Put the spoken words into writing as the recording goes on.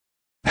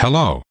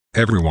Hello,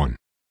 everyone.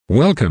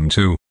 Welcome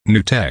to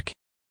New Tech.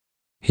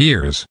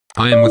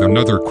 I am with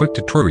another quick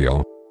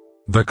tutorial.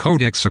 The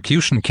code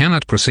execution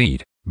cannot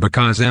proceed,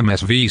 because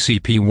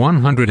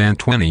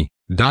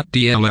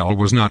MSVCP120.dll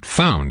was not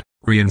found.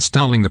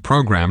 Reinstalling the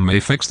program may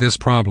fix this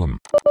problem.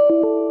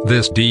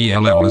 This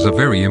DLL is a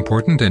very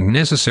important and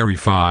necessary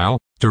file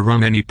to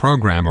run any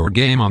program or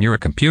game on your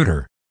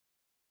computer.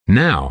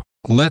 Now,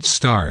 let's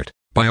start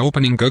by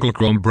opening Google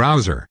Chrome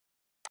browser.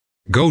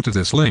 Go to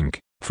this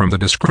link from the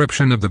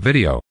description of the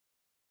video.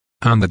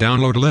 On the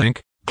download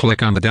link,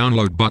 click on the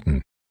download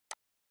button.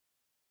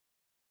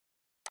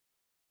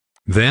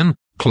 Then,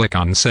 click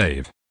on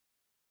Save.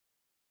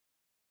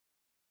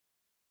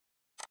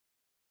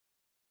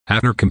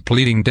 After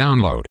completing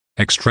download,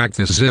 extract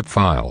this zip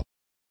file.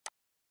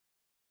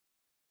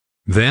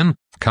 Then,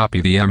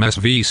 copy the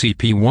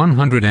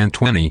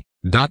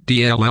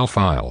MSVCP120.dll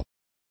file.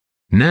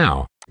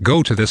 Now,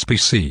 go to this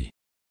PC.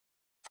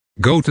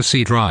 Go to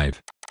C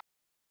drive.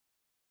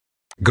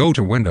 Go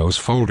to Windows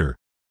folder.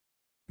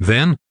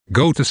 Then,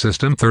 go to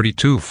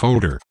System32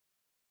 folder.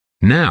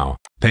 Now,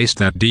 paste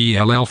that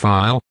DLL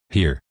file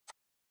here.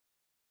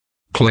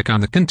 Click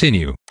on the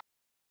Continue.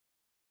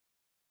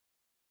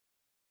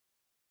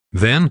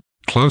 Then,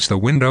 close the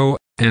window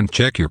and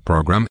check your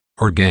program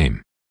or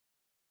game.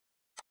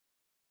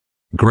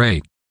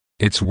 Great!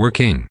 It's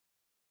working.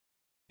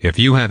 If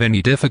you have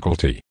any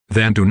difficulty,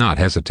 then do not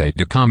hesitate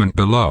to comment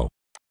below.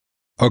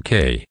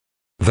 Okay.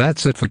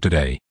 That's it for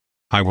today.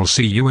 I will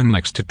see you in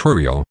next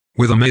tutorial,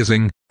 with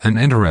amazing and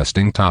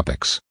interesting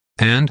topics.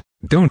 And,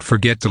 don't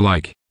forget to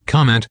like,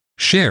 comment,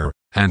 share,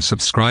 and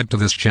subscribe to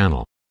this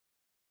channel.